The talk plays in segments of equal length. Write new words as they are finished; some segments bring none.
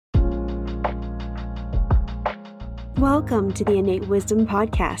Welcome to the Innate Wisdom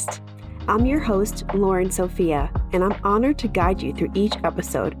Podcast. I'm your host, Lauren Sophia, and I'm honored to guide you through each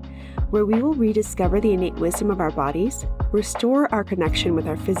episode where we will rediscover the innate wisdom of our bodies, restore our connection with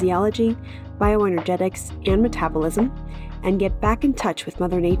our physiology, bioenergetics, and metabolism, and get back in touch with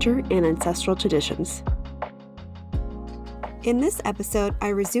Mother Nature and ancestral traditions. In this episode, I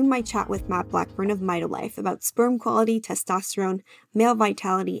resume my chat with Matt Blackburn of MitoLife about sperm quality, testosterone, male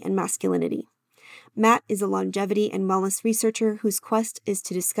vitality, and masculinity. Matt is a longevity and wellness researcher whose quest is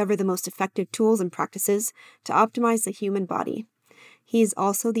to discover the most effective tools and practices to optimize the human body. He is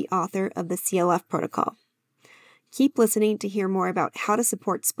also the author of the CLF Protocol. Keep listening to hear more about how to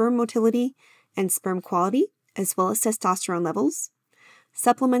support sperm motility and sperm quality, as well as testosterone levels,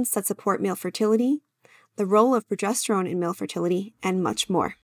 supplements that support male fertility, the role of progesterone in male fertility, and much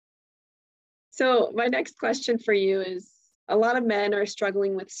more. So my next question for you is, a lot of men are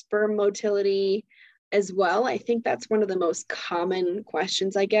struggling with sperm motility as well. I think that's one of the most common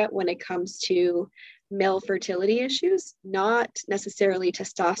questions I get when it comes to male fertility issues, not necessarily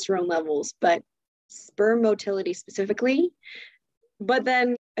testosterone levels, but sperm motility specifically. But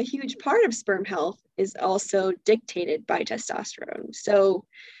then a huge part of sperm health is also dictated by testosterone. So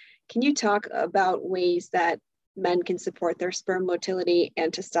can you talk about ways that men can support their sperm motility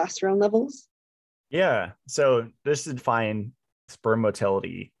and testosterone levels? Yeah. So this is define sperm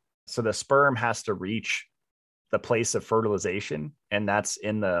motility. So the sperm has to reach the place of fertilization, and that's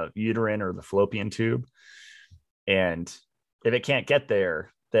in the uterine or the fallopian tube. And if it can't get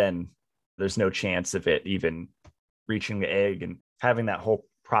there, then there's no chance of it even reaching the egg and having that whole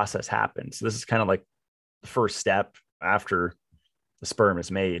process happen. So this is kind of like the first step after the sperm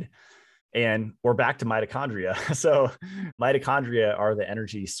is made. And we're back to mitochondria. So mitochondria are the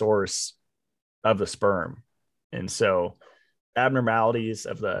energy source of the sperm. And so abnormalities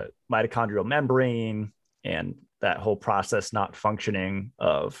of the mitochondrial membrane and that whole process not functioning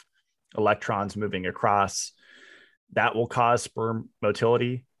of electrons moving across, that will cause sperm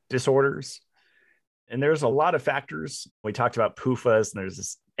motility disorders. And there's a lot of factors. We talked about PUFAs, and there's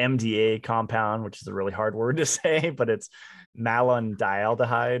this MDA compound, which is a really hard word to say, but it's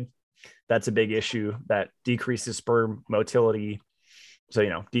malondialdehyde. That's a big issue that decreases sperm motility.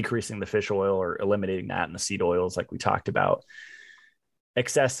 So, decreasing the fish oil or eliminating that in the seed oils, like we talked about.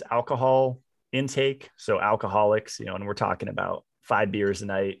 Excess alcohol intake. So alcoholics, and we're talking about 5 beers a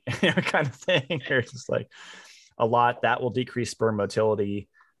night kind of thing. Or just like a lot that will decrease sperm motility.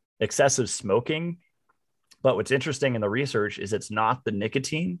 Excessive smoking. But what's interesting in the research is it's not the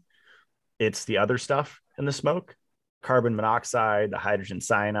nicotine, it's the other stuff in the smoke. Carbon monoxide, the hydrogen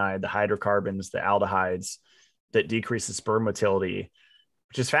cyanide, the hydrocarbons, the aldehydes that decreases sperm motility,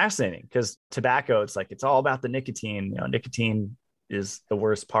 which is fascinating because tobacco, it's all about the nicotine. Nicotine is the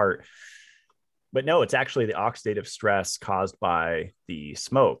worst part. But no, it's actually the oxidative stress caused by the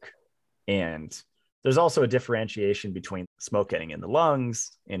smoke. And there's also a differentiation between smoke getting in the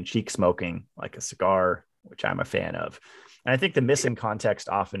lungs and cheek smoking, like a cigar, which I'm a fan of. And I think the missing context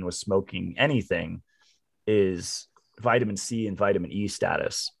often with smoking anything is vitamin C and vitamin E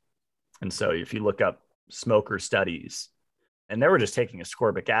status. And so if you look up smoker studies, and they were just taking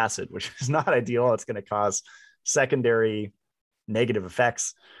ascorbic acid, which is not ideal. It's going to cause secondary negative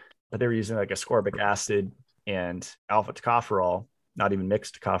effects. But they were using like ascorbic acid and alpha tocopherol, not even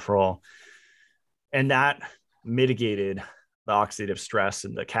mixed tocopherol. And that mitigated the oxidative stress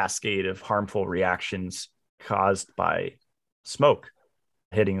and the cascade of harmful reactions caused by smoke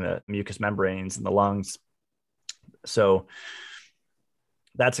hitting the mucous membranes in the lungs. So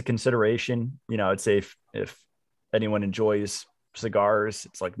that's a consideration. I'd say if anyone enjoys cigars,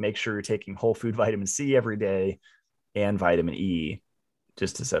 it's like, make sure you're taking whole food vitamin C every day and vitamin E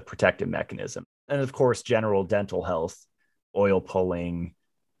just as a protective mechanism. And of course, general dental health, oil pulling,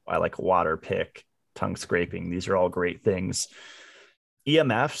 I like a water pick, tongue scraping. These are all great things.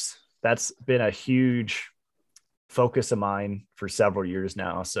 EMFs, that's been a huge focus of mine for several years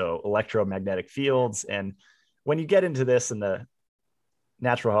now. So electromagnetic fields. And when you get into this in the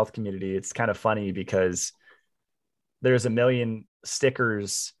natural health community, it's kind of funny because there's a million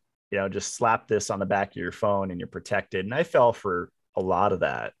stickers, just slap this on the back of your phone and you're protected. And I fell for a lot of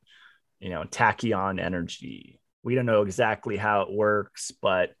that, tachyon energy. We don't know exactly how it works,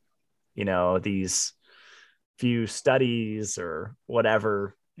 but, these few studies or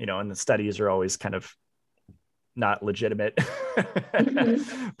whatever, and the studies are always kind of not legitimate,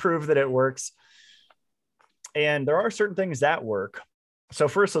 prove that it works. And there are certain things that work. So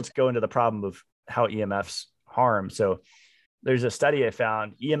first, let's go into the problem of how EMFs harm. So there's a study I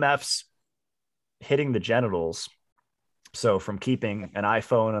found, EMFs hitting the genitals. So from keeping an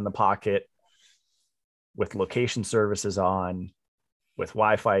iPhone in the pocket with location services on, with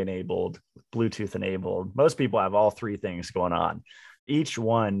Wi-Fi enabled, with Bluetooth enabled. Most people have all three things going on. Each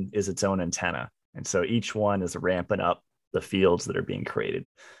one is its own antenna. And so each one is ramping up the fields that are being created.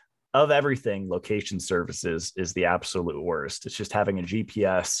 Of everything, location services is the absolute worst. It's just having a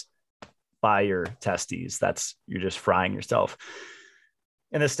GPS by your testes. You're just frying yourself.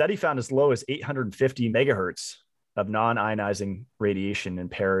 And the study found as low as 850 megahertz of non-ionizing radiation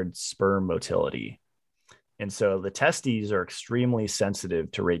impaired sperm motility. And so the testes are extremely sensitive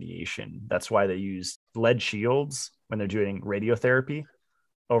to radiation. That's why they use lead shields when they're doing radiotherapy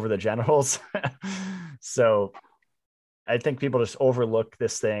over the genitals. So I think people just overlook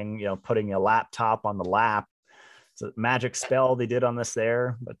this thing, putting a laptop on the lap. It's a magic spell they did on this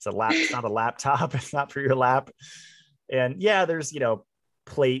there, but it's not a laptop. It's not for your lap. And yeah, there's,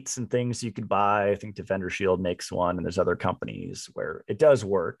 plates and things you could buy. I think Defender Shield makes one, and there's other companies where it does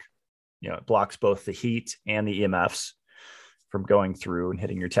work. It blocks both the heat and the EMFs from going through and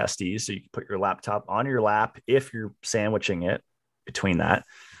hitting your testes. So you can put your laptop on your lap if you're sandwiching it between that.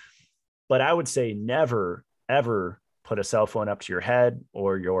 But I would say never, ever put a cell phone up to your head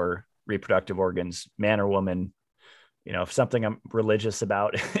or your reproductive organs, man or woman. If something I'm religious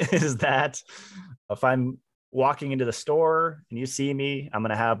about is that if I'm walking into the store and you see me, I'm going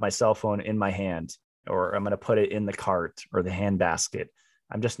to have my cell phone in my hand, or I'm going to put it in the cart or the hand basket.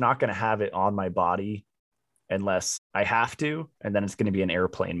 I'm just not going to have it on my body unless I have to. And then it's going to be in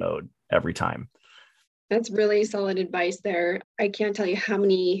airplane mode every time. That's really solid advice there. I can't tell you how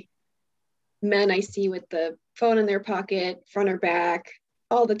many men I see with the phone in their pocket, front or back,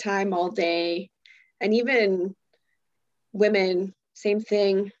 all the time, all day. And even women, same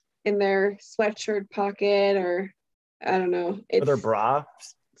thing, in their sweatshirt pocket, or I don't know. Or their bra.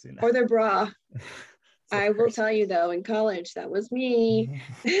 Or their bra. I will tell you though, in college, that was me.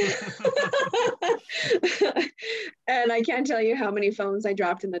 And I can't tell you how many phones I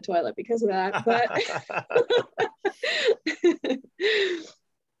dropped in the toilet because of that.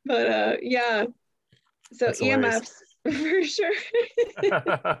 But yeah. So that's EMFs for sure.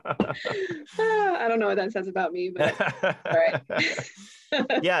 I don't know what that says about me, but all right.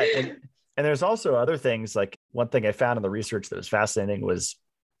 Yeah. And there's also other things. Like one thing I found in the research that was fascinating was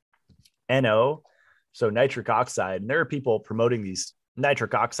NO. So nitric oxide, and there are people promoting these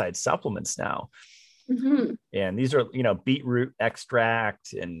nitric oxide supplements now. Mm-hmm. And these are, beetroot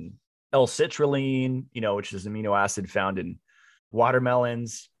extract and L-citrulline, which is amino acid found in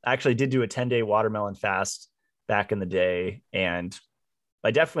watermelons. I actually did do a 10-day watermelon fast back in the day. And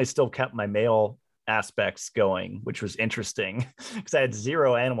I definitely still kept my male aspects going, which was interesting because I had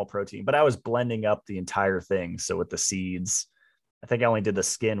zero animal protein, but I was blending up the entire thing. So with the seeds, I think I only did the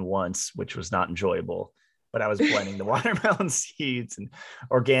skin once, which was not enjoyable, but I was blending the watermelon seeds and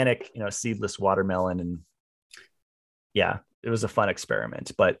organic, seedless watermelon. And yeah, it was a fun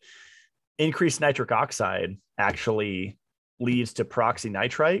experiment. But increased nitric oxide actually leads to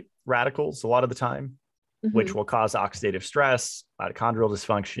peroxynitrite radicals a lot of the time, mm-hmm. which will cause oxidative stress, mitochondrial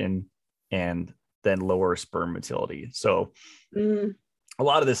dysfunction, and then lower sperm motility. So a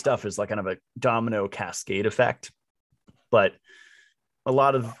lot of this stuff is like kind of a domino cascade effect, but a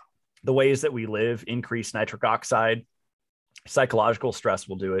lot of the ways that we live increase nitric oxide. Psychological stress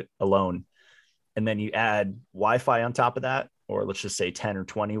will do it alone. And then you add Wi-Fi on top of that, or let's just say 10 or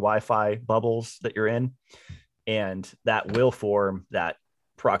 20 Wi-Fi bubbles that you're in. And that will form that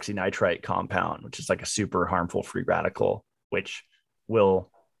peroxynitrite compound, which is like a super harmful free radical, which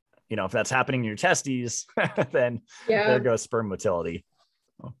will, if that's happening in your testes, then there goes sperm motility.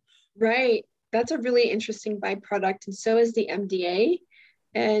 Right. That's a really interesting byproduct. And so is the MDA.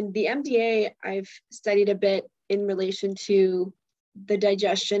 And the MDA, I've studied a bit in relation to the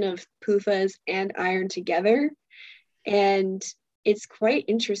digestion of PUFAs and iron together. And it's quite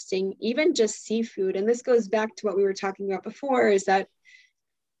interesting, even just seafood. And this goes back to what we were talking about before, is that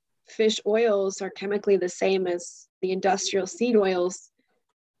fish oils are chemically the same as the industrial seed oils.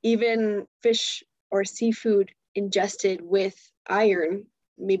 Even fish or seafood ingested with iron,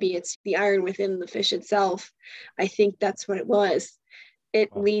 maybe it's the iron within the fish itself. I think that's what it was.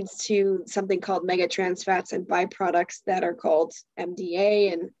 It leads to something called megatrans fats and byproducts that are called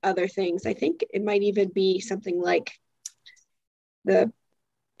MDA and other things. I think it might even be something like the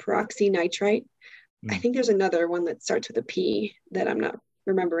peroxynitrite. I think there's another one that starts with a P that I'm not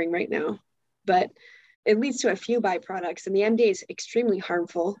remembering right now, but it leads to a few byproducts, and the MDA is extremely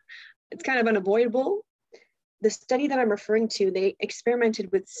harmful. It's kind of unavoidable. The study that I'm referring to, they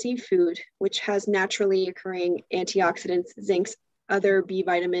experimented with seafood, which has naturally occurring antioxidants, zincs, other B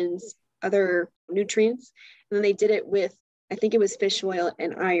vitamins, other nutrients. And then they did it with, I think it was fish oil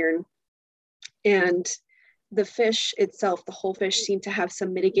and iron. And the fish itself, the whole fish, seemed to have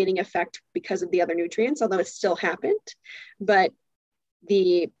some mitigating effect because of the other nutrients, although it still happened. But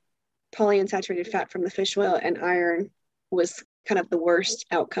the polyunsaturated fat from the fish oil and iron was kind of the worst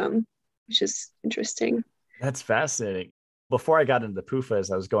outcome, which is interesting. That's fascinating. Before I got into the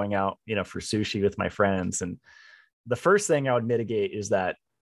PUFAs, I was going out, for sushi with my friends. And the first thing I would mitigate is that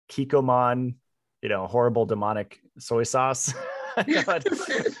Kikkoman, horrible demonic soy sauce. I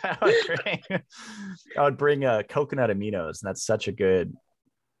would bring coconut aminos, and that's such a good,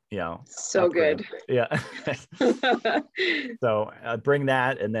 so upgrade. Good. Yeah. So I'd bring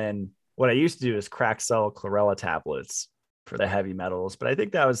that. And then what I used to do is crack sell chlorella tablets for the heavy metals, but I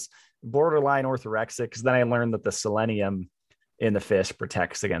think that was borderline orthorexic, because then I learned that the selenium in the fish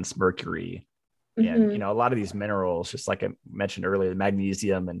protects against mercury. Mm-hmm. And, a lot of these minerals, just like I mentioned earlier,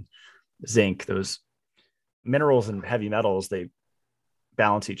 magnesium and zinc, those minerals and heavy metals, they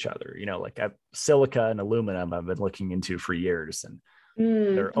balance each other, like silica and aluminum I've been looking into for years, and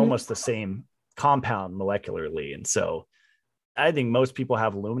they're almost the same compound molecularly. And so I think most people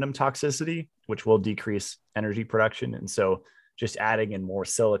have aluminum toxicity, which will decrease energy production. And so just adding in more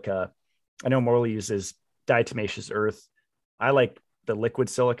silica. I know Morley uses diatomaceous earth. I like the liquid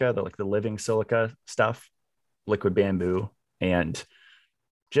silica, the living silica stuff, liquid bamboo, and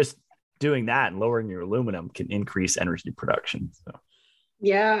just doing that and lowering your aluminum can increase energy production. So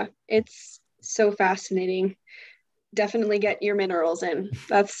yeah, it's so fascinating. Definitely get your minerals in.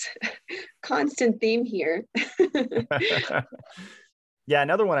 That's constant theme here. Yeah,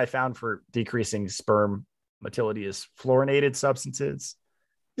 another one I found for decreasing sperm motility is fluorinated substances.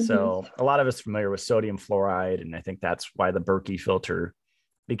 Mm-hmm. So a lot of us familiar with sodium fluoride, and I think that's why the Berkey filter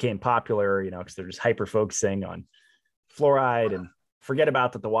became popular, because they're just hyper focusing on fluoride and forget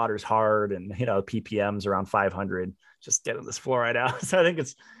about that the water's hard and ppm's around 500, just getting this fluoride out. So I think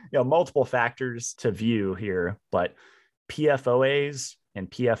it's multiple factors to view here, but PFOAs and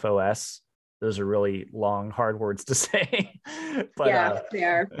PFOS, those are really long, hard words to say. But yeah, they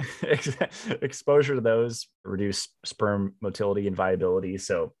are. Exposure to those reduce sperm motility and viability.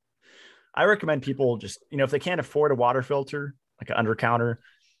 So I recommend people just, if they can't afford a water filter, like an under counter,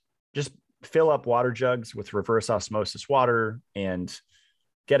 just fill up water jugs with reverse osmosis water and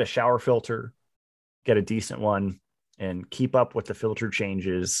get a shower filter, get a decent one, and keep up with the filter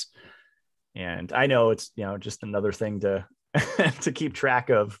changes. And I know it's, just another thing to to keep track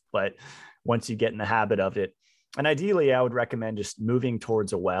of, but once you get in the habit of it, and ideally I would recommend just moving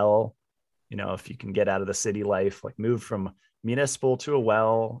towards a well, if you can get out of the city life, like move from municipal to a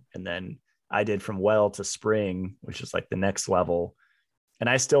well. And then I did from well to spring, which is like the next level. And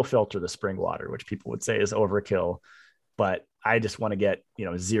I still filter the spring water, which people would say is overkill, but I just want to get,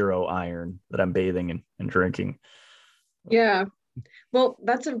 zero iron that I'm bathing and drinking. Yeah. Well,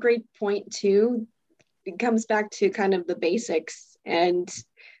 that's a great point too. It comes back to kind of the basics. And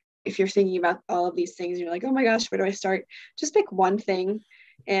if you're thinking about all of these things, you're like, oh my gosh, where do I start? Just pick one thing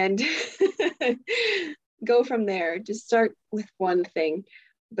and go from there. Just start with one thing.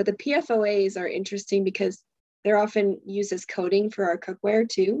 But the PFOAs are interesting because they're often used as coating for our cookware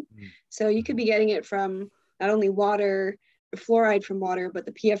too. So you could be getting it from not only water, fluoride from water, but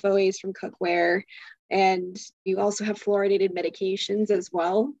the PFOAs from cookware. And you also have fluoridated medications as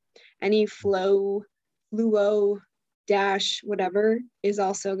well. Any fluo dash whatever is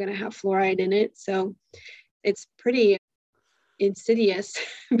also going to have fluoride in it. So it's pretty insidious,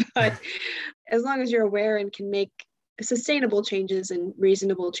 but as long as you're aware and can make sustainable changes and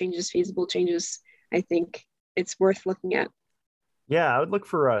reasonable changes, feasible changes, I think it's worth looking at. Yeah, I would look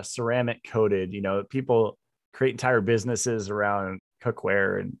for a ceramic coated, people create entire businesses around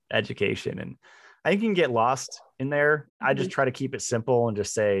cookware and education, and I think you can get lost in there. I just try to keep it simple and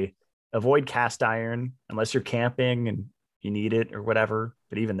just say, avoid cast iron unless you're camping and you need it or whatever.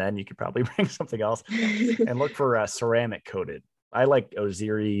 But even then you could probably bring something else and look for a ceramic coated. I like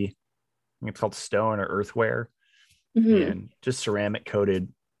Oziri, I think it's called stone or earthware, and just ceramic coated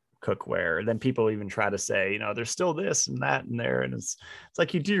cookware. And then people even try to say, there's still this and that in there. And it's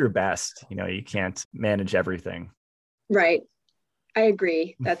like, you do your best, you can't manage everything. Right. I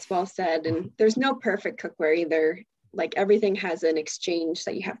agree. That's well said. And there's no perfect cookware either. Like everything has an exchange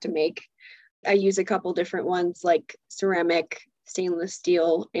that you have to make. I use a couple different ones like ceramic, stainless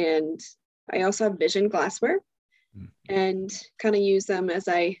steel, and I also have vision glassware and kind of use them as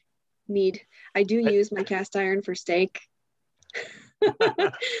I need. I do use my cast iron for steak.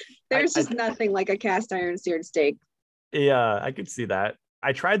 There's just nothing like a cast iron seared steak. Yeah, I could see that.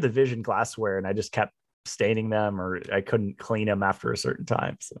 I tried the vision glassware and I just kept staining them, or I couldn't clean them after a certain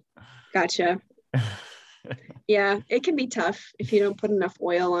time. So. Gotcha. Yeah, it can be tough if you don't put enough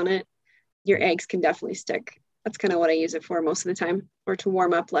oil on it. your eggs can definitely stick. That's kind of what I use it for most of the time, or to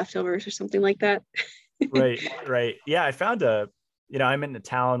warm up leftovers or something like that. Right. Right. Yeah. I found I'm in a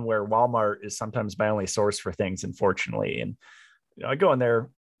town where Walmart is sometimes my only source for things, unfortunately. And, I go in there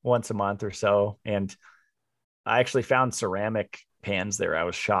once a month or so, and I actually found ceramic pans there. I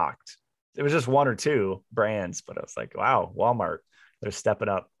was shocked. It was just one or two brands, but I was like, wow, Walmart, they're stepping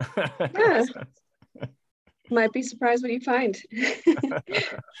up. Yeah. Might be surprised what you find.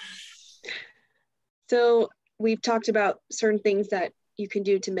 So we've talked about certain things that you can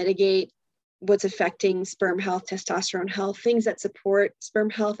do to mitigate what's affecting sperm health, testosterone health, things that support sperm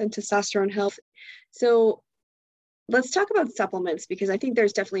health and testosterone health. So let's talk about supplements, because I think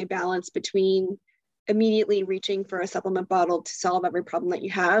there's definitely a balance between immediately reaching for a supplement bottle to solve every problem that you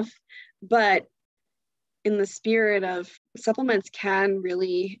have. But in the spirit of supplements can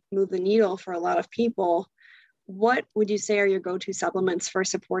really move the needle for a lot of people, what would you say are your go-to supplements for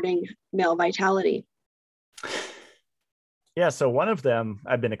supporting male vitality? Yeah. So one of them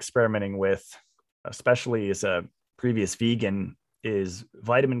I've been experimenting with, especially as a previous vegan, is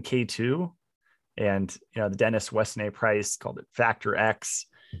vitamin K2. And, the dentist Weston A. Price called it Factor X.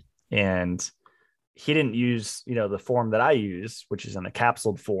 And he didn't use, the form that I use, which is in a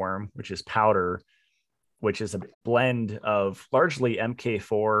capsuled form, which is powder, which is a blend of largely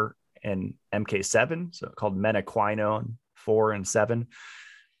MK4 and MK7, so called metaquinone 4 and 7.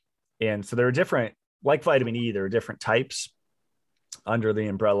 And so there are different, like vitamin E, there are different types under the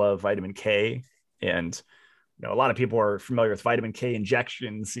umbrella of vitamin K. And a lot of people are familiar with vitamin K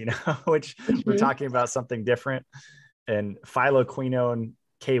injections, which we're talking about something different. And phyloquinone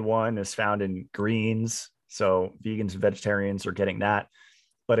K1 is found in greens. So vegans and vegetarians are getting that.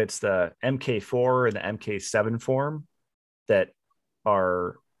 But it's the MK4 and the MK7 form that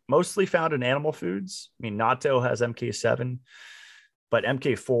are mostly found in animal foods. I mean, natto has MK7, but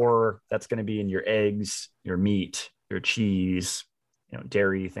MK4, that's going to be in your eggs, your meat, your cheese,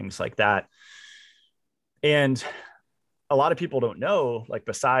 dairy, things like that. And a lot of people don't know, like,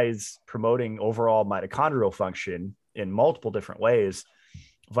 besides promoting overall mitochondrial function in multiple different ways,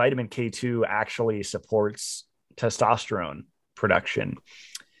 vitamin K2 actually supports testosterone production.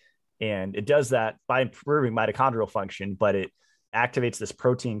 And it does that by improving mitochondrial function, but it activates this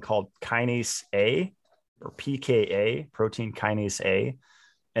protein called kinase A, or PKA, protein kinase A.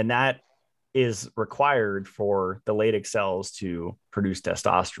 And that is required for the Leydig cells to produce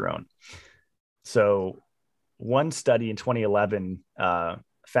testosterone. So one study in 2011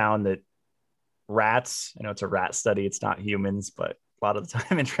 found that rats, I know it's a rat study, it's not humans, but a lot of the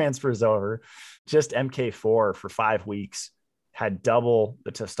time it transfers over, just MK4 for 5 weeks had double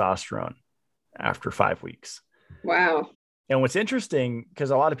the testosterone after 5 weeks. Wow. And what's interesting, because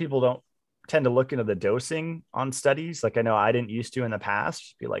a lot of people don't tend to look into the dosing on studies. Like, I know I didn't used to in the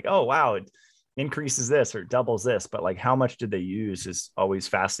past, be like, oh, wow, it increases this or doubles this. But like, how much did they use is always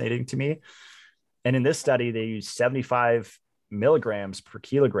fascinating to me. And in this study, they used 75 milligrams per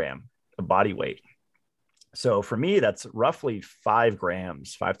kilogram of body weight. So for me, that's roughly 5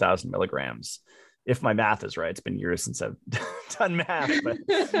 grams, 5,000 milligrams. If my math is right, it's been years since I've done math, but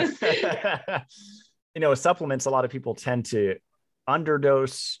with supplements, a lot of people tend to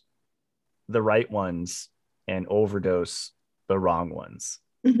underdose the right ones and overdose the wrong ones.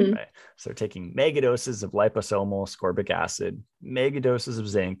 Mm-hmm. Right? So they're taking megadoses of liposomal ascorbic acid, megadoses of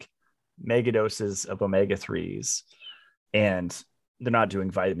zinc, megadoses of omega-3s, and they're not doing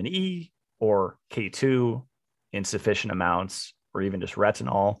vitamin E or K2 in sufficient amounts, or even just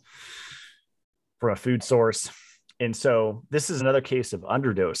retinol from a food source. And so this is another case of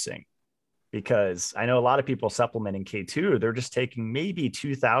underdosing, because I know a lot of people supplementing K2, they're just taking maybe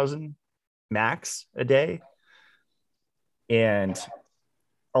 2,000 max a day. And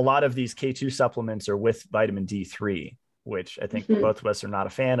a lot of these K2 supplements are with vitamin D3, which I think both of us are not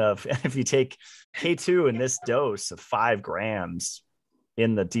a fan of. If you take K2 in this dose of 5 grams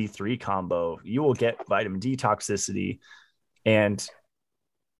in the D3 combo, you will get vitamin D toxicity, and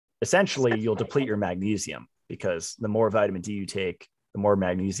essentially you'll deplete your magnesium, because the more vitamin D you take, the more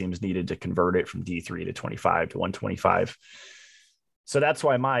magnesium is needed to convert it from D3 to 25 to 125. So that's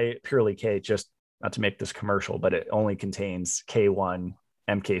why my Purely K, just not to make this commercial, but it only contains K1,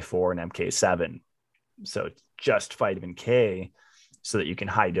 MK4, and MK7. So just vitamin K, so that you can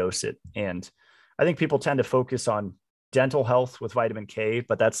high dose it. And I think people tend to focus on dental health with vitamin K,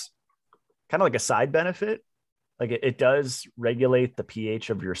 but that's kind of like a side benefit. Like it does regulate the pH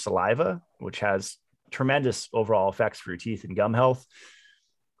of your saliva, which has tremendous overall effects for your teeth and gum health.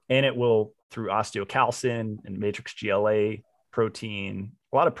 And it will, through osteocalcin and matrix GLA protein,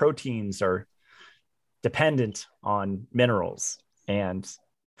 a lot of proteins are dependent on minerals and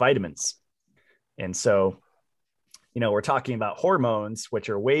vitamins. And so, we're talking about hormones, which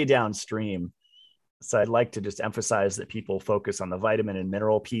are way downstream. So I'd like to just emphasize that people focus on the vitamin and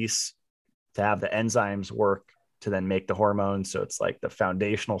mineral piece to have the enzymes work to then make the hormones. So it's like the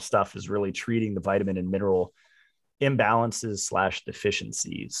foundational stuff is really treating the vitamin and mineral imbalances /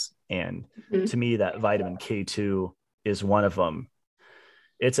 deficiencies. And to me, that vitamin K2 is one of them.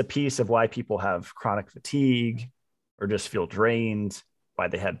 It's a piece of why people have chronic fatigue or just feel drained, why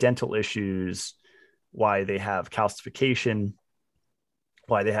they have dental issues, why they have calcification,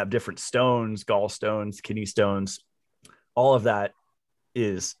 why they have different stones, gallstones, kidney stones. All of that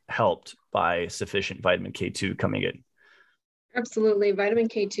is helped by sufficient vitamin K2 coming in. Absolutely. Vitamin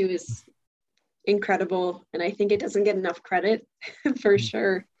K2 is incredible. And I think it doesn't get enough credit for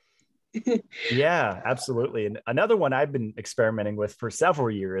sure. Yeah, absolutely. And another one I've been experimenting with for several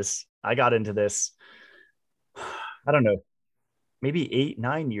years, I got into this, I don't know, maybe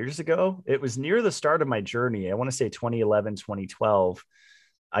 8-9 years ago. It was near the start of my journey. I want to say 2011, 2012.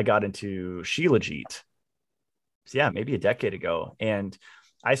 I got into Shilajit. So yeah, maybe a decade ago. And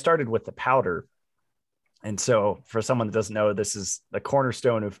I started with the powder. And so for someone that doesn't know, this is the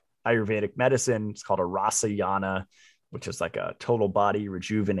cornerstone of Ayurvedic medicine. It's called a rasayana, which is like a total body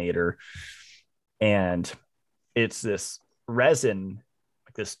rejuvenator. And it's this resin,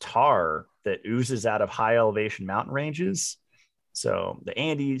 like this tar that oozes out of high elevation mountain ranges. So the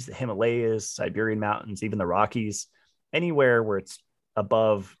Andes, the Himalayas, Siberian mountains, even the Rockies, anywhere where it's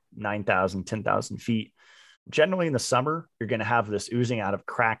above 9,000, 10,000 feet. Generally in the summer, you're going to have this oozing out of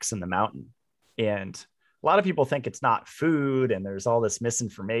cracks in the mountain. And a lot of people think it's not food, and there's all this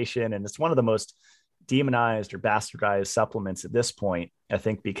misinformation. And it's one of the most demonized or bastardized supplements at this point, I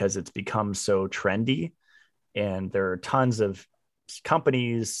think, because it's become so trendy. And there are tons of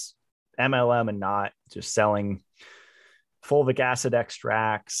companies, MLM and not, just selling fulvic acid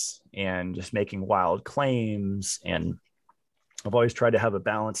extracts and just making wild claims. And I've always tried to have a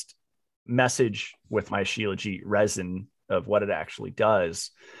balanced message with my Shilajit resin of what it actually does.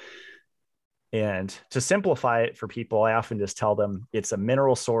 And to simplify it for people, I often just tell them it's a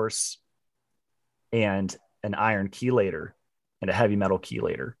mineral source and an iron chelator and a heavy metal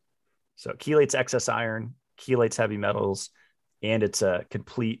chelator. So it chelates excess iron, chelates heavy metals, and it's a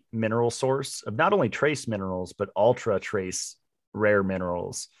complete mineral source of not only trace minerals, but ultra trace rare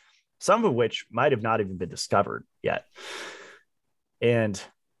minerals, some of which might have not even been discovered yet. And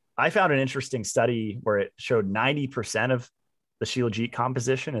I found an interesting study where it showed 90% of the Shilajit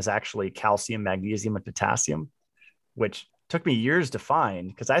composition is actually calcium, magnesium, and potassium, which took me years to find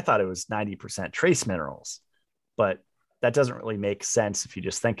because I thought it was 90% trace minerals, but that doesn't really make sense if you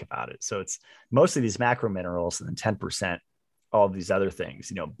just think about it. So it's mostly these macro minerals and then 10% all of these other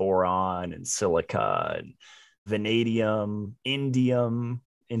things, boron and silica and vanadium, indium.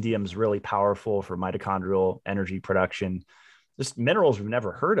 Indium is really powerful for mitochondrial energy production. Just minerals we've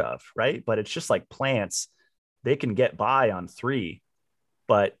never heard of, right? But it's just like plants. They can get by on 3,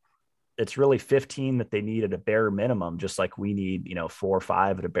 but it's really 15 that they need at a bare minimum, just like we need, 4 or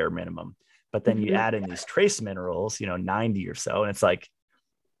 5 at a bare minimum. But then you add in these trace minerals, 90 or so, and it's like,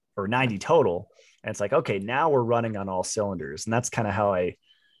 or 90 total. And it's like, okay, now we're running on all cylinders. And that's kind of how I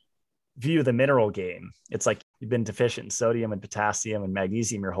view the mineral game. It's like you've been deficient in sodium and potassium and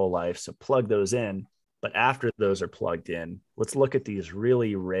magnesium your whole life. So plug those in. But after those are plugged in, let's look at these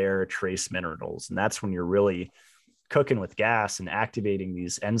really rare trace minerals. And that's when you're really cooking with gas and activating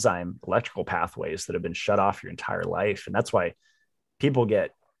these enzyme electrical pathways that have been shut off your entire life. And that's why people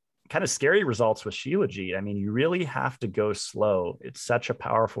get kind of scary results with Shilajit. I mean, you really have to go slow. It's such a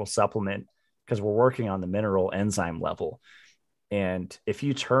powerful supplement because we're working on the mineral enzyme level. And if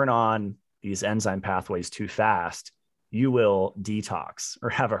you turn on these enzyme pathways too fast, you will detox or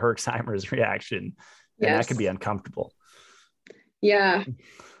have a Herxheimer's reaction. And that can be uncomfortable. Yeah.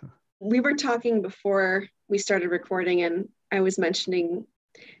 We were talking before we started recording, and I was mentioning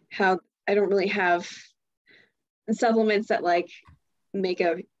how I don't really have supplements that like make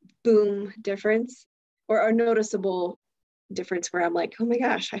a boom difference or a noticeable difference where I'm like, oh my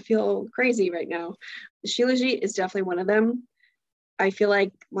gosh, I feel crazy right now. Shilajit is definitely one of them. I feel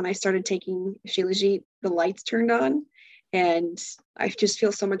like when I started taking Shilajit, the lights turned on. And I just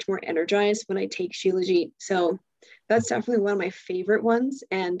feel so much more energized when I take Shilajit. So that's definitely one of my favorite ones.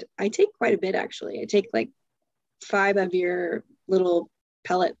 And I take quite a bit, actually. I take like 5 of your little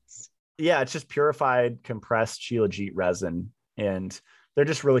pellets. Yeah, it's just purified, compressed Shilajit resin. And they're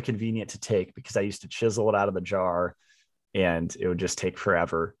just really convenient to take because I used to chisel it out of the jar and it would just take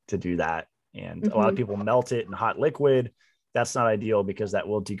forever to do that. And a lot of people melt it in hot liquid. That's not ideal because that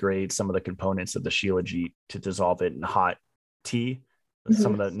will degrade some of the components of the Shilajit to dissolve it in hot tea.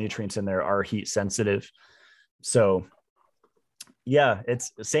 Some of the nutrients in there are heat sensitive. So yeah,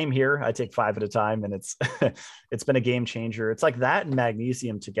 it's the same here. I take 5 at a time, and it's it's been a game changer. It's like that and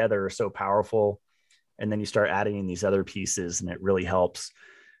magnesium together are so powerful. And then you start adding in these other pieces and it really helps.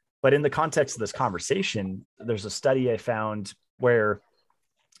 But in the context of this conversation, there's a study I found where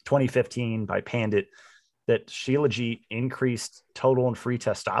 2015 by Pandit that Shilajit increased total and free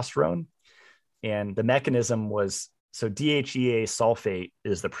testosterone. And the mechanism was, so DHEA sulfate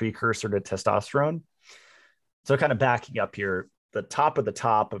is the precursor to testosterone. So kind of backing up here, the top of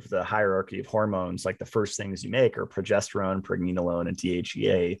the hierarchy of hormones, like the first things you make are progesterone, pregnenolone, and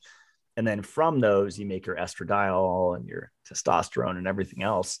DHEA. And then from those, you make your estradiol and your testosterone and everything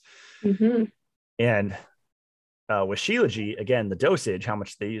else. And with Shilajit, again, the dosage, how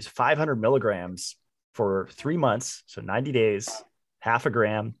much they use, 500 milligrams for 3 months. So 90 days, half a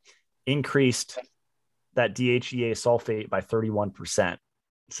gram, increased that DHEA sulfate by 31%.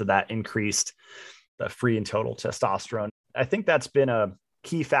 So that increased the free and total testosterone. I think that's been a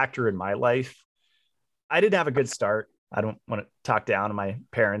key factor in my life. I didn't have a good start. I don't want to talk down on my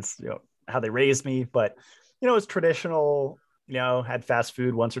parents, how they raised me, but, it was traditional, had fast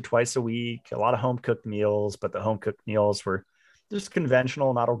food once or twice a week, a lot of home cooked meals, but the home cooked meals were just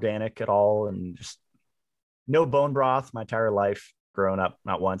conventional, not organic at all. And just no bone broth my entire life growing up,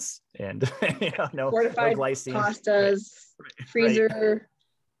 not once. And, no fortified glycine. Pastas,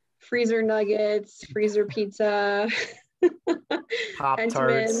 freezer nuggets, freezer pizza,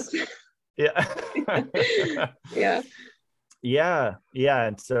 Pop-Tarts. Yeah. Yeah.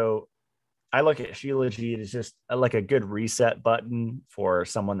 And so I look at Shilajit as just like a good reset button for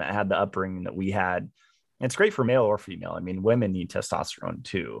someone that had the upbringing that we had. And it's great for male or female. I mean, women need testosterone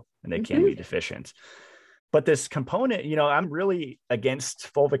too, and they can be deficient. But this component, I'm really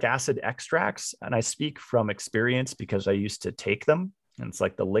against fulvic acid extracts. And I speak from experience because I used to take them. And it's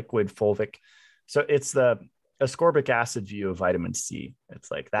like the liquid fulvic. So it's the ascorbic acid view of vitamin C. It's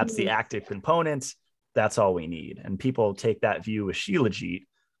like, that's the active component. That's all we need. And people take that view with Shilajit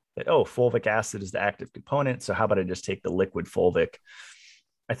that, fulvic acid is the active component. So how about I just take the liquid fulvic?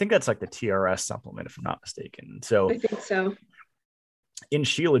 I think that's like the TRS supplement, if I'm not mistaken. So I think so. In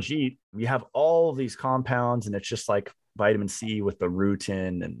Shilajit, you have all these compounds, and it's just like vitamin C with the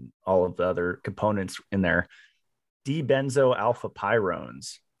rutin and all of the other components in there. D-benzo alpha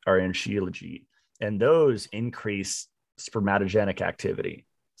pyrones are in Shilajit, and those increase spermatogenic activity.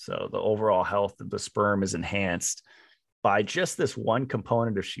 So the overall health of the sperm is enhanced by just this one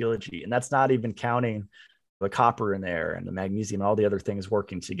component of Shilajit. And that's not even counting the copper in there and the magnesium and all the other things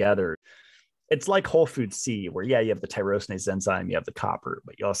working together. It's like whole food C, where, you have the tyrosinase enzyme, you have the copper,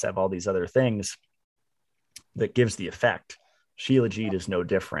 but you also have all these other things that gives the effect. Shilajit is no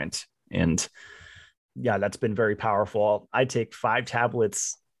different. And yeah, that's been very powerful. I take 5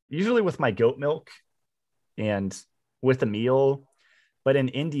 tablets, usually with my goat milk and with a meal. But in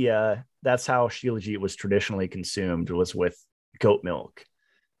India, that's how Shilajit was traditionally consumed, was with goat milk.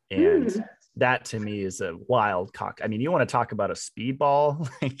 And that to me is a wild cock. I mean, you want to talk about a speedball?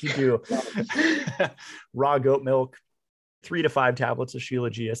 Like, you do raw goat milk, 3 to 5 tablets of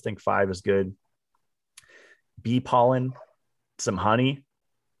Shilajit. I think 5 is good. Bee pollen, some honey,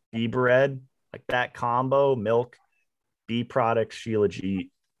 bee bread, like that combo, milk, bee products, Shilajit.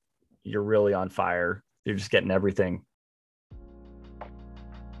 You're really on fire. You're just getting everything.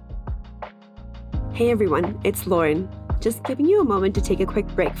 Hey everyone, it's Lauren. Just giving you a moment to take a quick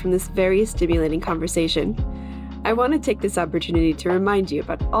break from this very stimulating conversation. I want to take this opportunity to remind you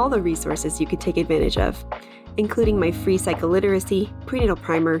about all the resources you could take advantage of, including my free psycholiteracy, prenatal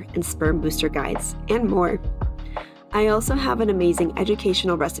primer, and sperm booster guides, and more. I also have an amazing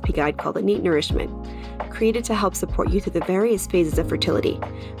educational recipe guide called Innate Nourishment, created to help support you through the various phases of fertility,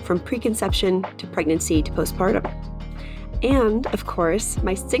 from preconception to pregnancy to postpartum. And, of course,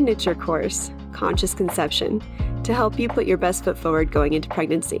 my signature course, Conscious Conception, to help you put your best foot forward going into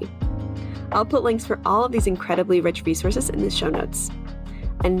pregnancy. I'll put links for all of these incredibly rich resources in the show notes.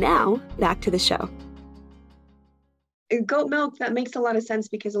 And now, back to the show. Goat milk, that makes a lot of sense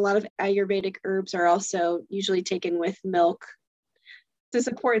because a lot of Ayurvedic herbs are also usually taken with milk to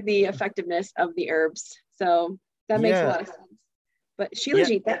support the effectiveness of the herbs. So that makes a lot of sense. But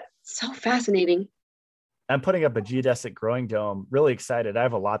Shilajit, that's so fascinating. I'm putting up a geodesic growing dome. Really excited. I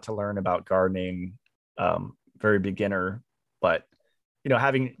have a lot to learn about gardening. Very beginner, but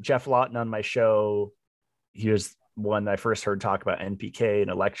having Jeff Lawton on my show, he was one that I first heard talk about NPK in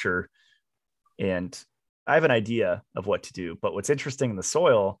a lecture, and I have an idea of what to do. But what's interesting in the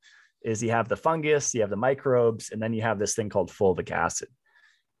soil is you have the fungus, you have the microbes, and then you have this thing called fulvic acid.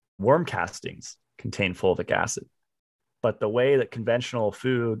 Worm castings contain fulvic acid. But the way that conventional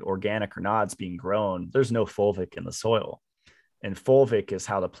food, organic or not, is being grown, there's no fulvic in the soil. And fulvic is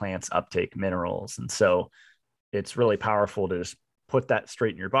how the plants uptake minerals. And so it's really powerful to just put that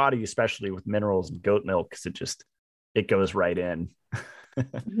straight in your body, especially with minerals and goat milk, because it goes right in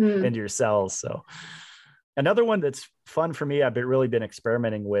into your cells. So another one that's fun for me, I've really been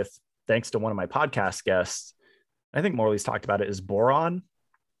experimenting with, thanks to one of my podcast guests, I think Morley's talked about it, is boron.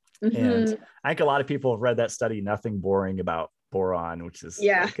 And I think a lot of people have read that study, Nothing Boring About Boron, which is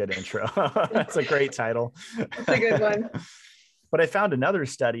a good intro. That's a great title. It's a good one. But I found another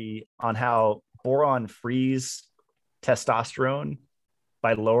study on how boron frees testosterone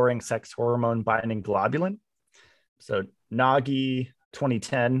by lowering sex hormone binding globulin. So Nagy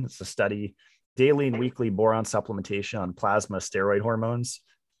 2010, it's a study, daily and weekly boron supplementation on plasma steroid hormones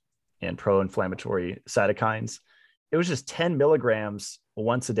and pro-inflammatory cytokines. It was just 10 milligrams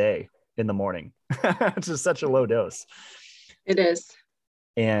once a day in the morning, which is such a low dose. It is.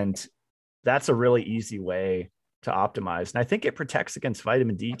 And that's a really easy way to optimize. And I think it protects against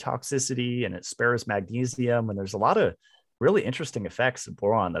vitamin D toxicity, and it spares magnesium. And there's a lot of really interesting effects of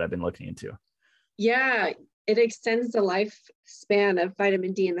boron that I've been looking into. Yeah, it extends the lifespan of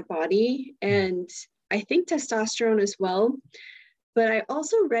vitamin D in the body. And I think testosterone as well. But I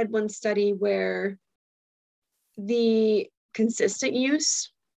also read one study where the consistent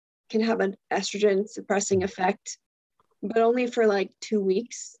use can have an estrogen suppressing effect, but only for like 2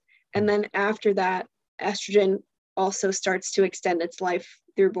 weeks. And then after that, estrogen also starts to extend its life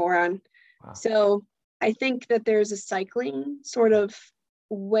through boron. Wow. So I think that there's a cycling sort of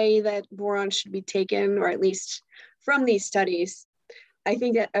way that boron should be taken, or at least from these studies. I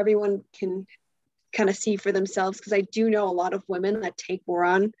think that everyone can kind of see for themselves, because I do know a lot of women that take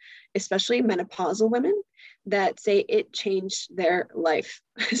boron, especially menopausal women, that say it changed their life.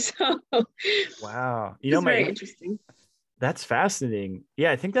 So wow, it's very interesting. That's fascinating.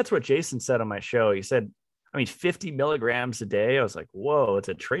 Yeah, I think that's what Jason said on my show. He said, 50 milligrams a day. I was like, whoa, it's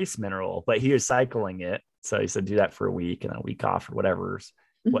a trace mineral, but he was cycling it. So he said, do that for a week and a week off or whatever's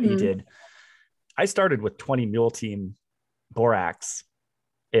what he did. I started with 20 mule team borax,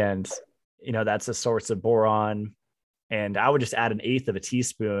 and that's a source of boron. And I would just add 1/8 of a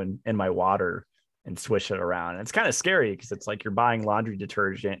teaspoon in my water and swish it around. And it's kind of scary because it's like you're buying laundry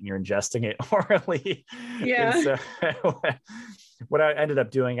detergent and you're ingesting it orally. Yeah. So what I ended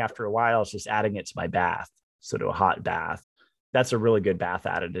up doing after a while is just adding it to my bath. So to a hot bath. That's a really good bath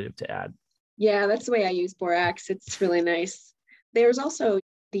additive to add. Yeah, that's the way I use borax. It's really nice. There's also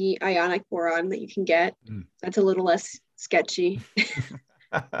the ionic boron that you can get. That's a little less sketchy.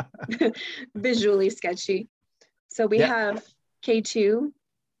 Visually sketchy. So we have K2,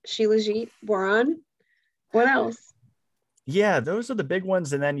 Shilajit, boron. What else? Yeah, those are the big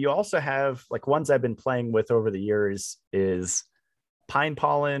ones. And then you also have, like, ones I've been playing with over the years is pine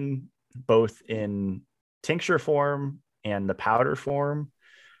pollen, both in tincture form and the powder form.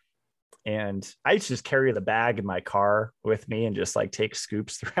 And I just carry the bag in my car with me and just like take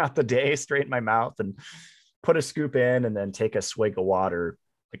scoops throughout the day straight in my mouth, and put a scoop in and then take a swig of water.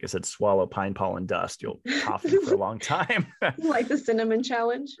 Like I said, swallow pine pollen dust. You'll cough it for a long time. Like the cinnamon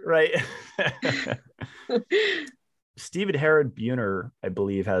challenge. Right. Stephen Herod Buhner, I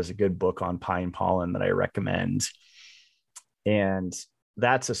believe, has a good book on pine pollen that I recommend. And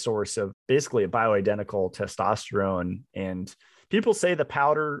that's a source of basically a bioidentical testosterone. And people say the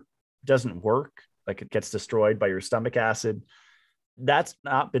powder doesn't work, like it gets destroyed by your stomach acid. That's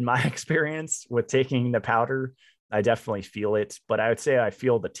not been my experience with taking the powder. I definitely feel it, but I would say I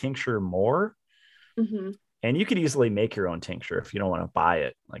feel the tincture more. And you could easily make your own tincture if you don't want to buy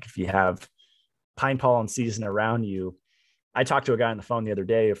it. Like if you have pine pollen season around you. I talked to a guy on the phone the other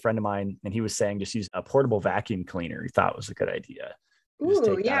day, a friend of mine, and he was saying just use a portable vacuum cleaner. He thought it was a good idea. Just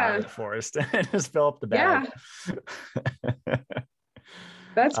take that out of the forest and just fill up the bag. Yeah.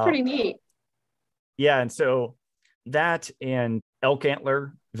 That's pretty neat. Yeah. And so that and elk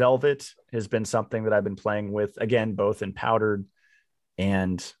antler velvet has been something that I've been playing with, again, both in powdered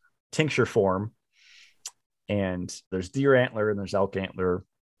and tincture form. And there's deer antler and there's elk antler,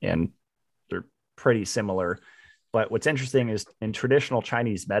 and they're pretty similar. But what's interesting is in traditional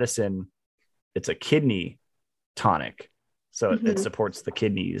Chinese medicine, it's a kidney tonic. So it supports the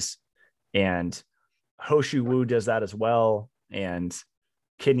kidneys, and Hoshu Wu does that as well. And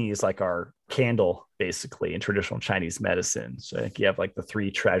kidney is like our candle, basically, in traditional Chinese medicine. So I think you have like the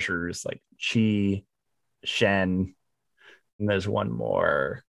 3 treasures, like Qi, Shen, and there's one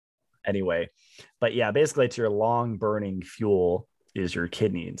more. Anyway, but yeah, basically it's your long burning fuel is your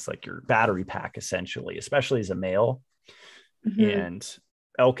kidney. It's like your battery pack, essentially, especially as a male. And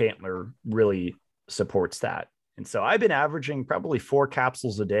elk antler really supports that. And so I've been averaging probably 4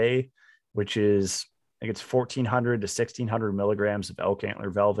 capsules a day, which is, I think it's 1,400 to 1,600 milligrams of elk antler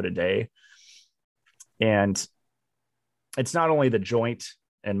velvet a day. And it's not only the joint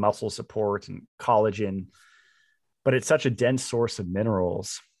and muscle support and collagen, but it's such a dense source of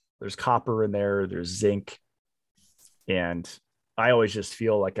minerals. There's copper in there, there's zinc. And I always just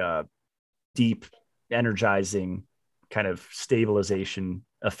feel like a deep, energizing kind of stabilization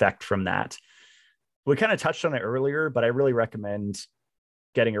effect from that. We kind of touched on it earlier, but I really recommend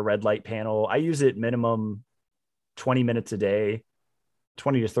getting a red light panel. I use it minimum 20 minutes a day,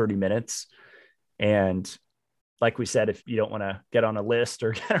 20 to 30 minutes. And like we said, if you don't want to get on a list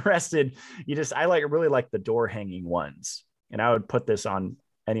or get arrested, I really like the door hanging ones. And I would put this on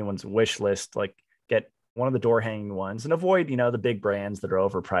anyone's wish list, like get one of the door hanging ones and avoid, the big brands that are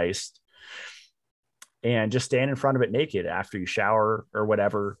overpriced, and just stand in front of it naked after you shower or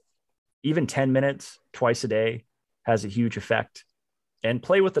whatever. Even 10 minutes twice a day has a huge effect. And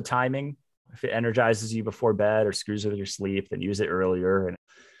play with the timing. If it energizes you before bed or screws with your sleep, then use it earlier. And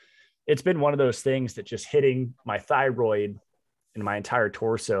it's been one of those things that just hitting my thyroid and my entire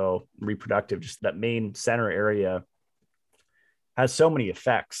torso, reproductive, just that main center area, has so many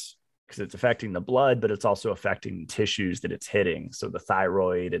effects, because it's affecting the blood, but it's also affecting the tissues that it's hitting. So the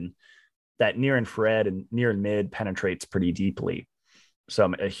thyroid and that near infrared and near and mid penetrates pretty deeply. So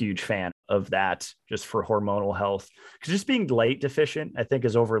I'm a huge fan of that just for hormonal health, because just being light deficient, I think,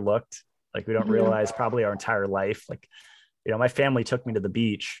 is overlooked. Like, we don't realize probably our entire life. Like, my family took me to the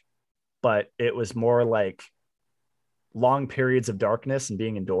beach, but it was more like long periods of darkness and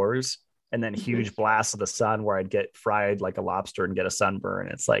being indoors, and then huge blasts of the sun where I'd get fried like a lobster and get a sunburn.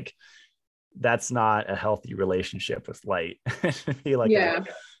 It's like, that's not a healthy relationship with light. It should be like a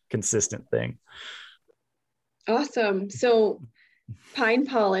consistent thing. Awesome. So pine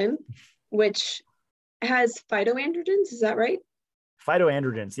pollen, which has phytoandrogens, is that right?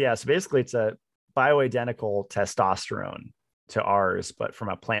 Phytoandrogens, yeah. So basically it's a bioidentical testosterone to ours, but from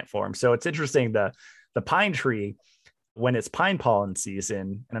a plant form. So it's interesting, the pine tree, when it's pine pollen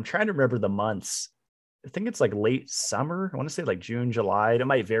season, and I'm trying to remember the months, I think it's like late summer. I want to say like June, July. It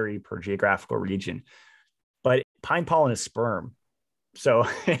might vary per geographical region, but pine pollen is sperm. So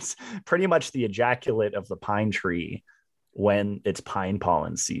it's pretty much the ejaculate of the pine tree when it's pine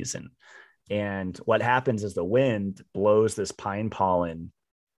pollen season. And what happens is the wind blows this pine pollen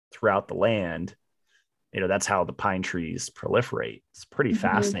throughout the land. That's how the pine trees proliferate. It's pretty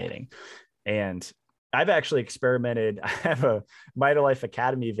fascinating. And I've actually experimented. I have a MitoLife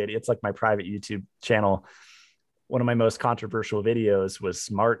Academy video. It's like my private YouTube channel. One of my most controversial videos was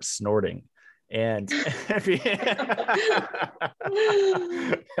smart snorting. And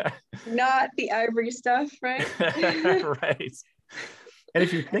not the ivory stuff, right? Right. And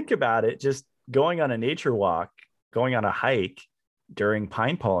if you think about it, just going on a nature walk, going on a hike during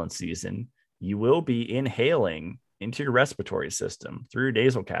pine pollen season, you will be inhaling into your respiratory system through your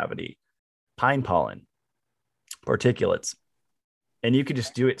nasal cavity pine pollen particulates. And you could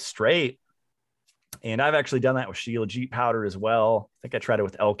just do it straight. And I've actually done that with Shilajit powder as well. I think I tried it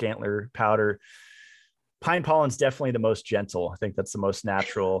with elk antler powder. Pine pollen is definitely the most gentle. I think that's the most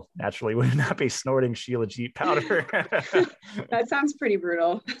natural. Naturally, would not be snorting Shilajit powder. That sounds pretty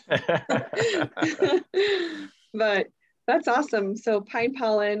brutal. But that's awesome. So pine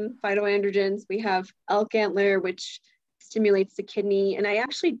pollen, phytoandrogens, we have elk antler, which stimulates the kidney. And I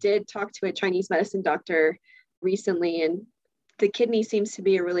actually did talk to a Chinese medicine doctor recently, and the kidney seems to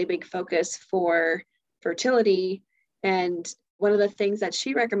be a really big focus for fertility. And one of the things that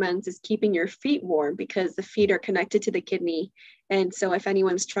she recommends is keeping your feet warm, because the feet are connected to the kidney. And so if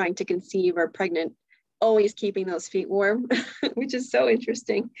anyone's trying to conceive or pregnant, always keeping those feet warm, which is so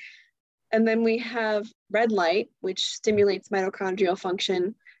interesting. And then we have red light, which stimulates mitochondrial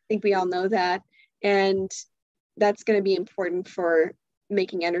function. I think we all know that. And that's going to be important for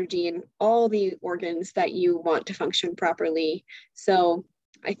making energy in all the organs that you want to function properly. So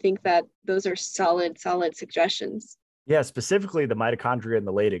I think that those are solid suggestions. Yeah, specifically the mitochondria and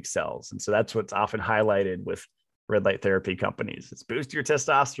the Leydig cells. And so that's what's often highlighted with red light therapy companies. It's boost your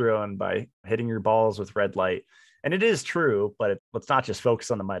testosterone by hitting your balls with red light. And it is true, but let's not just focus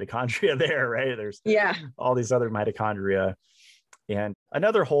on the mitochondria there, right? There's all these other mitochondria. And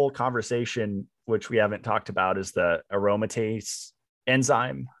another whole conversation, which we haven't talked about, is the aromatase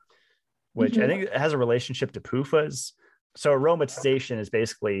enzyme, which I think has a relationship to PUFAs. So aromatization is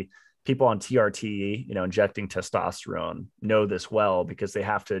basically people on TRT, injecting testosterone know this well, because they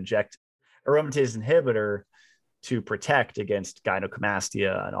have to inject aromatase inhibitor to protect against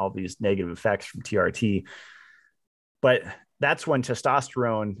gynecomastia and all these negative effects from TRT. But that's when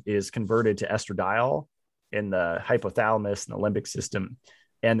testosterone is converted to estradiol, in the hypothalamus and the limbic system.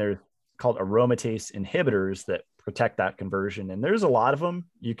 And they're called aromatase inhibitors that protect that conversion. And there's a lot of them.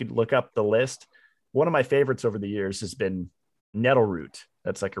 You could look up the list. One of my favorites over the years has been nettle root.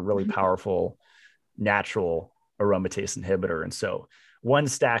 That's like a really powerful natural aromatase inhibitor. And so one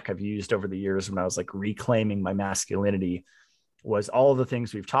stack I've used over the years when I was like reclaiming my masculinity was all of the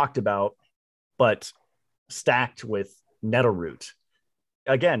things we've talked about, but stacked with nettle root.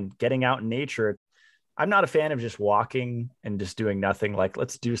 Again, getting out in nature. I'm not a fan of just walking and just doing nothing. Like,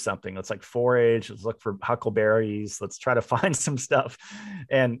 let's do something. Let's like forage. Let's look for huckleberries. Let's try to find some stuff.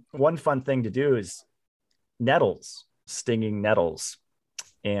 And one fun thing to do is nettles, stinging nettles,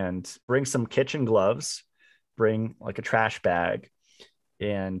 and bring some kitchen gloves, bring like a trash bag,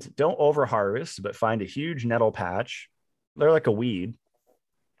 and don't over harvest, but find a huge nettle patch. They're like a weed,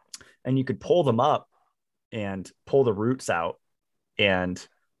 and you could pull them up and pull the roots out and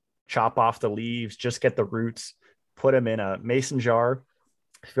chop off the leaves, just get the roots, put them in a mason jar,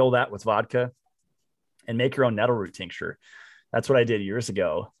 fill that with vodka, and make your own nettle root tincture. That's what I did years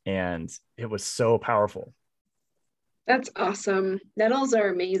ago, and it was so powerful. That's awesome. Nettles are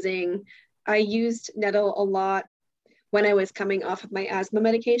amazing. I used nettle a lot when I was coming off of my asthma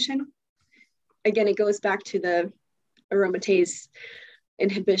medication. Again, it goes back to the aromatase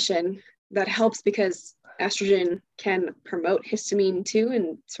inhibition that helps because estrogen can promote histamine too,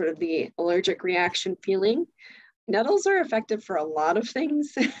 and sort of the allergic reaction feeling. Nettles are effective for a lot of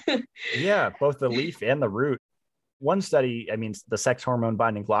things. Yeah, both the leaf and the root. One study, I mean, the sex hormone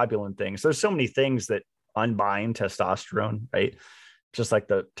binding globulin things, there's so many things that unbind testosterone, right? Just like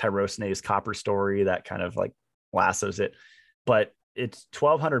the tyrosinase copper story that kind of like lassos it. But it's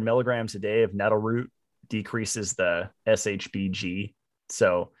 1,200 milligrams a day of nettle root decreases the SHBG.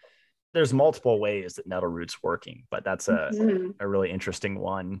 So there's multiple ways that nettle root's working, but that's a really interesting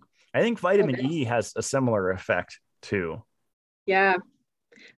one. I think vitamin E has a similar effect too. Yeah.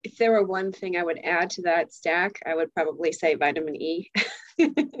 If there were one thing I would add to that stack, I would probably say vitamin E.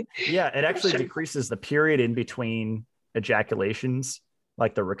 Yeah, it actually decreases the period in between ejaculations,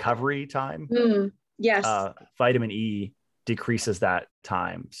 like the recovery time. Yes. Vitamin E decreases that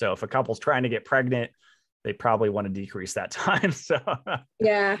time. So if a couple's trying to get pregnant, they probably want to decrease that time. So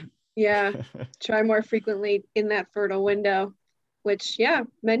yeah. Try more frequently in that fertile window, which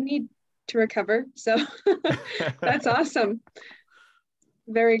men need to recover. So that's awesome.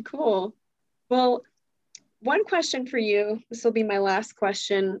 Very cool. Well, one question for you. This will be my last